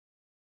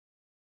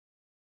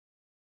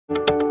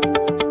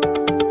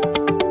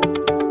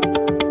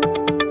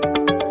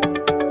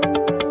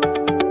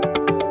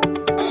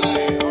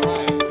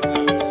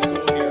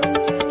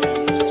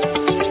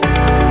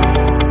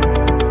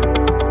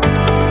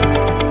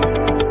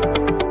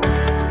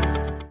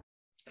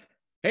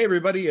Hey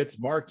everybody, it's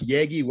Mark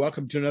Yegge.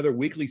 Welcome to another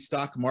weekly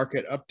stock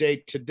market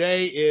update.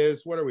 Today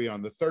is, what are we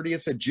on, the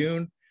 30th of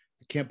June?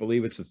 I can't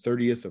believe it's the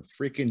 30th of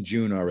freaking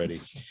June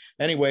already.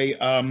 Anyway,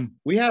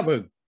 we have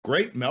a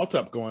great melt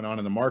up going on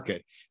in the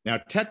market. Now,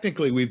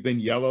 technically, we've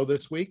been yellow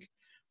this week,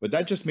 but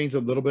that just means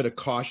a little bit of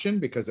caution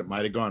because it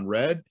might have gone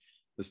red.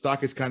 The stock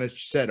has kind of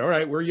said, all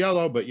right, we're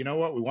yellow, but you know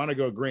what? We want to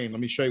go green.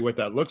 Let me show you what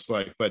that looks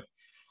like. But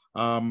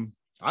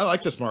I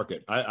like this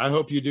market. I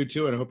hope you do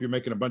too, and I hope you're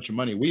making a bunch of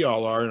money. We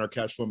all are in our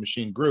cash flow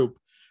machine group.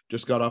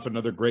 Just got off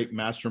another great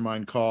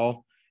mastermind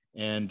call.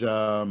 And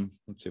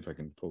let's see if I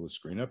can pull the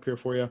screen up here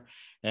for you.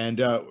 And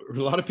a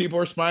lot of people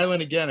are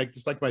smiling again. It's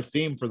just like my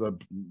theme for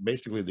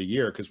basically the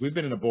year, because we've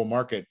been in a bull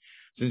market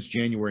since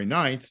January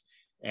 9th.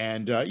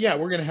 And yeah,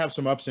 we're going to have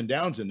some ups and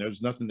downs, and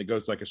there's nothing that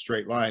goes like a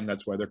straight line.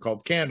 That's why they're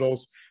called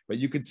candles. But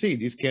you can see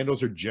these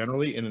candles are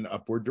generally in an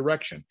upward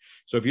direction.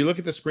 So if you look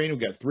at the screen, we've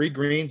got 3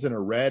 greens and a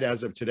red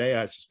as of today.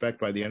 I suspect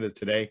by the end of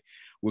today,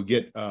 we'll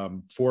get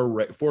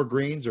 4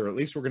 greens, or at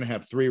least we're going to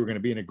have 3. We're going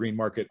to be in a green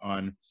market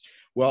on,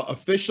 well,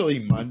 officially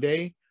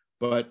Monday,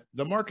 but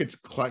the market's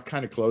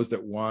kind of closed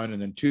at 1,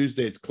 and then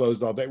Tuesday it's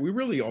closed all day. We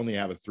really only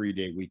have a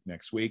 3-day week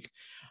next week.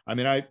 I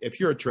mean, if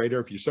you're a trader,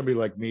 if you're somebody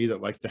like me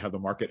that likes to have the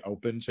market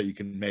open so you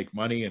can make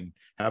money and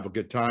have a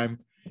good time,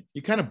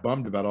 you're kind of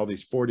bummed about all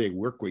these 4-day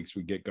work weeks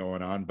we get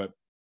going on, but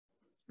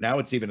now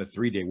it's even a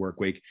 3-day work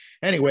week.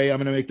 Anyway, I'm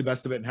going to make the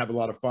best of it and have a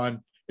lot of fun.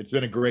 It's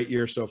been a great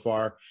year so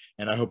far,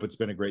 and I hope it's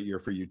been a great year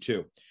for you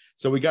too.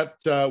 So we got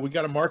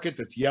a market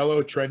that's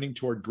yellow trending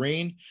toward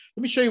green.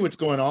 Let me show you what's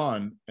going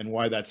on and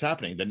why that's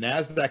happening. The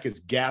NASDAQ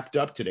is gapped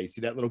up today.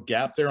 See that little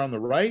gap there on the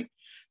right?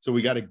 So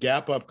we got a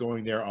gap up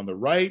going there on the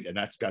right, and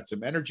that's got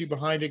some energy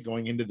behind it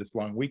going into this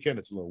long weekend.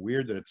 It's a little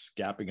weird that it's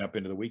gapping up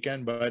into the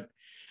weekend, but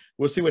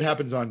we'll see what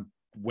happens on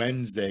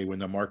Wednesday when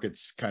the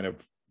markets kind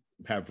of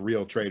have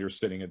real traders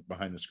sitting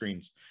behind the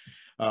screens.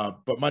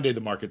 But Monday,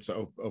 the market's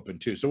open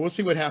too. So we'll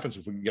see what happens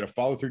if we can get a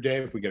follow through day,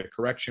 if we get a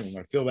correction, we're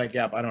going to fill that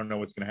gap. I don't know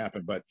what's going to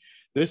happen, but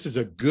this is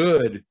a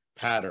good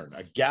pattern,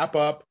 a gap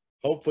up,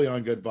 hopefully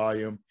on good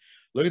volume.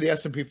 Look at the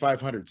S&P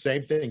 500,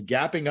 same thing,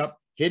 gapping up,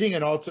 hitting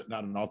not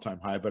an all-time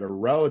high, but a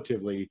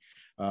relatively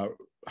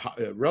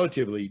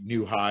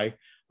new high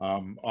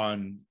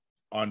on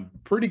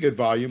pretty good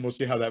volume. We'll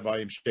see how that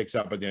volume shakes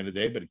out by the end of the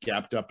day, but it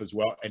gapped up as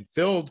well and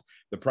filled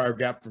the prior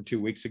gap from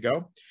 2 weeks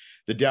ago.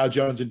 The Dow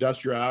Jones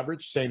Industrial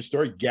Average, same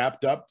story,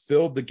 gapped up,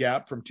 filled the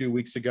gap from 2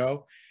 weeks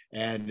ago,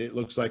 and it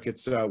looks like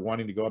it's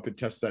wanting to go up and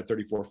test that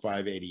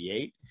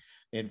 34,588.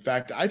 In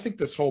fact, I think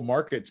this whole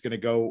market's going to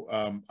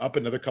go up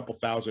another couple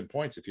thousand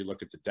points if you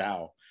look at the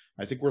Dow.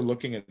 I think we're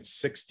looking at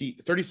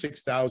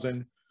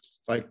 36,000,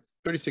 like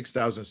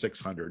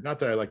 36,600. Not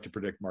that I like to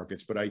predict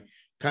markets, but I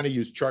kind of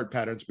use chart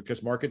patterns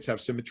because markets have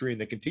symmetry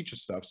and they can teach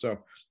us stuff. So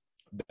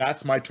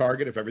that's my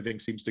target if everything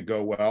seems to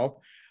go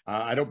well.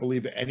 I don't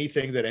believe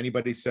anything that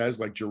anybody says,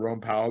 like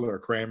Jerome Powell or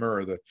Kramer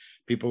or the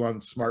people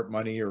on Smart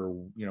Money or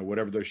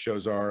whatever those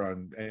shows are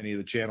on any of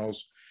the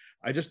channels.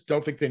 I just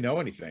don't think they know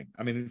anything.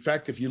 I mean, in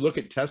fact, if you look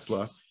at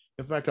Tesla,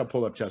 in fact, I'll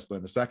pull up Tesla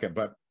in a second,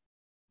 but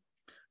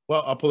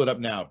well, I'll pull it up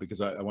now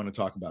because I want to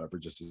talk about it for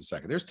just a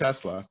second. There's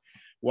Tesla.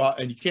 Well,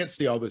 and you can't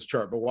see all this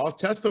chart, but while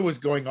Tesla was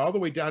going all the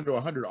way down to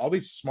 100, all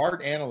these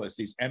smart analysts,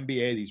 these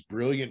MBA, these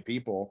brilliant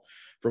people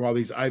from all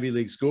these Ivy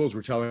League schools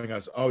were telling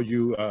us, oh,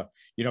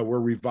 we're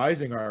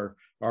revising our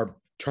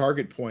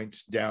target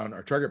points down,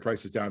 our target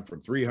prices down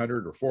from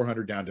 300 or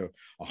 400 down to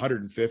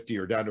 150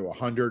 or down to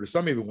 100, or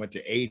some even went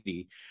to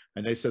 80.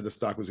 And they said the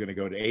stock was going to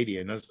go to 80,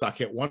 and then the stock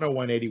hit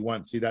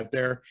 101.81. See that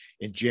there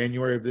in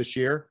January of this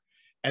year?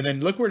 And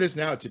then look where it is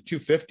now. It's at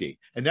 250.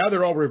 And now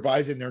they're all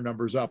revising their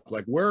numbers up.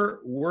 Like, where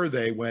were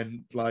they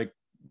when, like,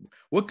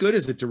 what good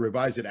is it to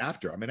revise it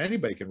after? I mean,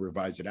 anybody can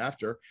revise it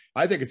after.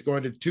 I think it's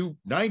going to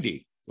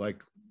 290.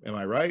 Like, am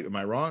I right? Am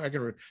I wrong?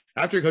 After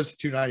it goes to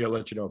 290, I'll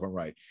let you know if I'm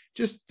right.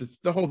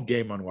 Just the whole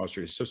game on Wall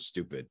Street is so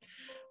stupid.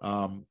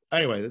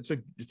 Anyway, it's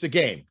a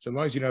game. So as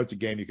long as you know it's a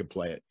game, you can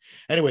play it.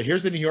 Anyway,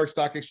 here's the New York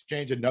Stock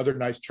Exchange. Another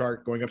nice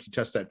chart going up to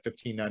test that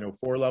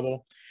 15,904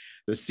 level.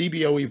 The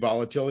CBOE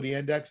volatility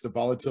index, the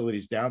volatility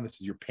is down. This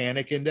is your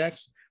panic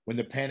index. When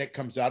the panic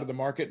comes out of the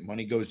market,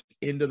 money goes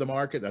into the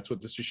market. That's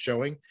what this is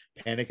showing.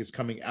 Panic is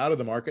coming out of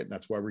the market, and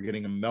that's why we're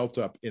getting a melt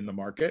up in the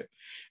market.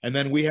 And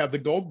then we have the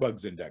gold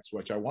bugs index,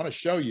 which I want to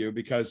show you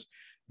because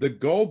the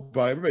gold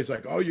bug, everybody's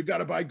like, oh, you got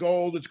to buy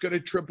gold. It's going to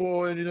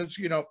triple. And it's,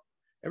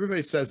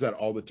 everybody says that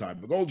all the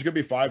time. The gold's going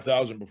to be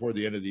 5,000 before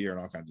the end of the year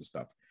and all kinds of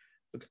stuff.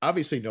 Look,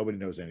 obviously, nobody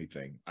knows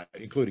anything,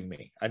 including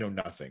me. I know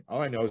nothing. All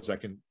I know is I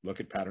can look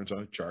at patterns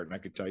on a chart and I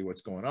can tell you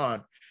what's going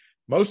on,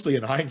 mostly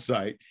in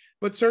hindsight,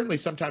 but certainly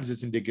sometimes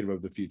it's indicative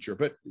of the future.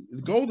 But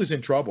gold is in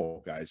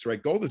trouble, guys,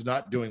 right? Gold is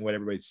not doing what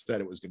everybody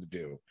said it was going to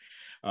do.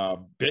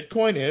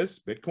 Bitcoin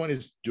is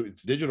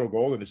it's digital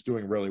gold and it's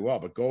doing really well,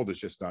 but gold is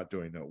just not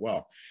doing that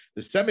well.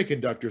 The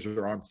semiconductors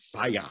are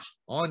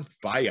on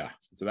fire.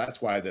 So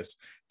that's why this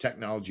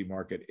technology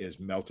market is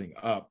melting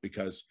up,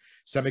 because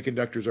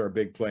semiconductors are a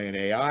big play in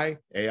AI.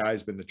 AI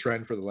has been the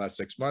trend for the last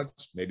 6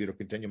 months. Maybe it'll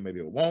continue, maybe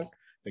it won't.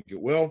 I think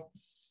it will.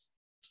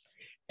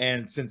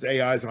 And since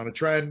AI is on a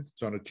trend,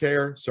 it's on a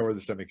tear, so are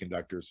the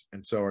semiconductors,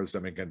 and so are the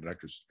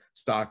semiconductors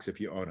stocks if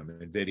you own them.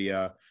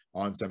 NVIDIA,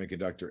 On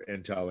Semiconductor,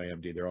 Intel,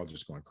 AMD, they're all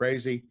just going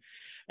crazy.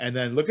 And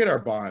then look at our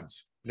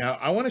bonds. Now,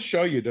 I want to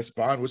show you this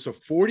bond was a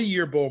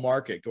 40-year bull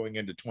market going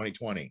into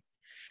 2020.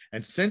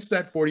 And since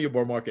that 40-year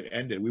bull market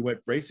ended, we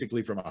went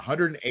basically from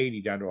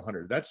 180 down to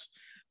 100.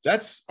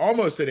 That's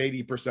almost an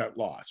 80%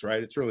 loss,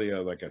 right? It's really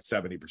like a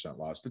 70%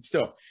 loss, but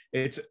still,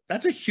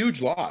 that's a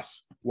huge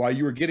loss. While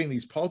you were getting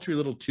these paltry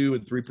little 2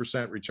 and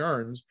 3%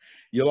 returns,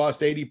 you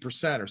lost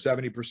 80% or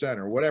 70%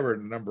 or whatever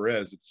the number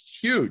is. It's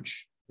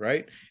huge,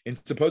 right? And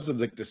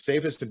supposedly like the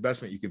safest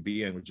investment you can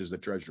be in, which is the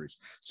treasuries.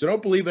 So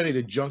don't believe any of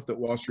the junk that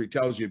Wall Street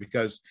tells you,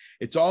 because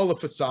it's all a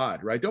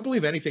facade, right? Don't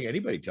believe anything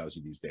anybody tells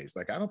you these days.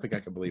 Like, I don't think I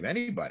can believe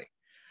anybody,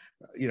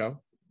 you know.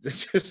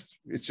 It's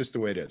just the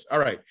way it is. All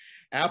right,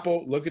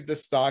 Apple, look at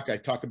this stock. I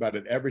talk about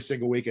it every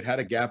single week. It had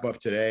a gap up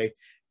today.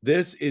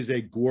 This is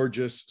a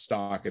gorgeous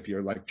stock if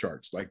you're like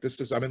charts. Like, this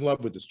is, I'm in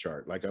love with this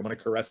chart. Like, I'm going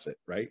to caress it,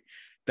 right?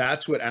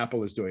 That's what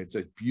Apple is doing. It's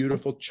a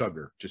beautiful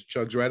chugger, just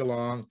chugs right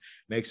along,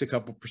 makes a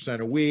couple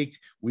percent a week.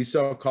 We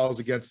sell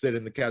calls against it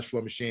in the cash flow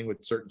machine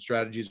with certain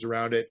strategies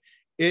around it.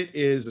 It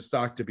is a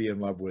stock to be in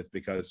love with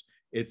because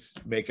it's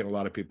making a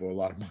lot of people a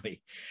lot of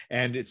money.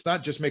 And it's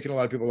not just making a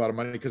lot of people a lot of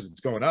money because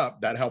it's going up.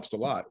 That helps a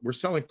lot. We're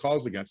selling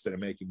calls against it and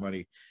making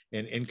money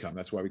in income.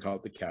 That's why we call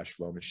it the cash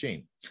flow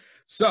machine.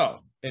 So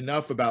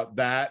enough about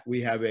that.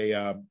 We have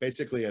a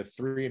basically a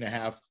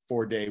 3.5,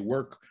 4-day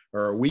work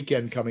or a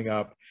weekend coming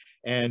up.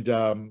 And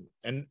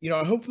you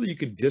know, hopefully you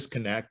can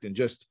disconnect and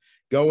just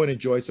go and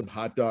enjoy some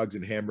hot dogs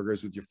and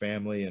hamburgers with your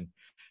family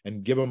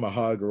and give them a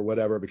hug or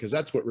whatever, because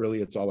that's what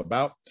really it's all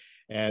about.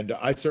 And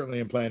I certainly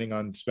am planning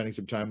on spending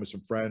some time with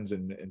some friends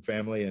and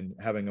family and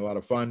having a lot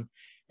of fun.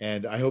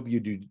 And I hope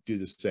you do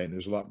the same.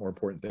 There's a lot more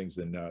important things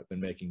than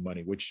making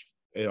money, which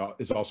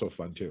is also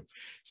fun too.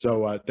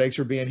 So thanks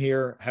for being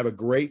here. Have a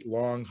great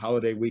long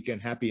holiday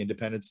weekend. Happy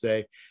Independence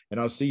Day. And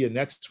I'll see you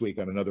next week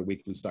on another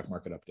weekly stock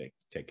market update.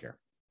 Take care.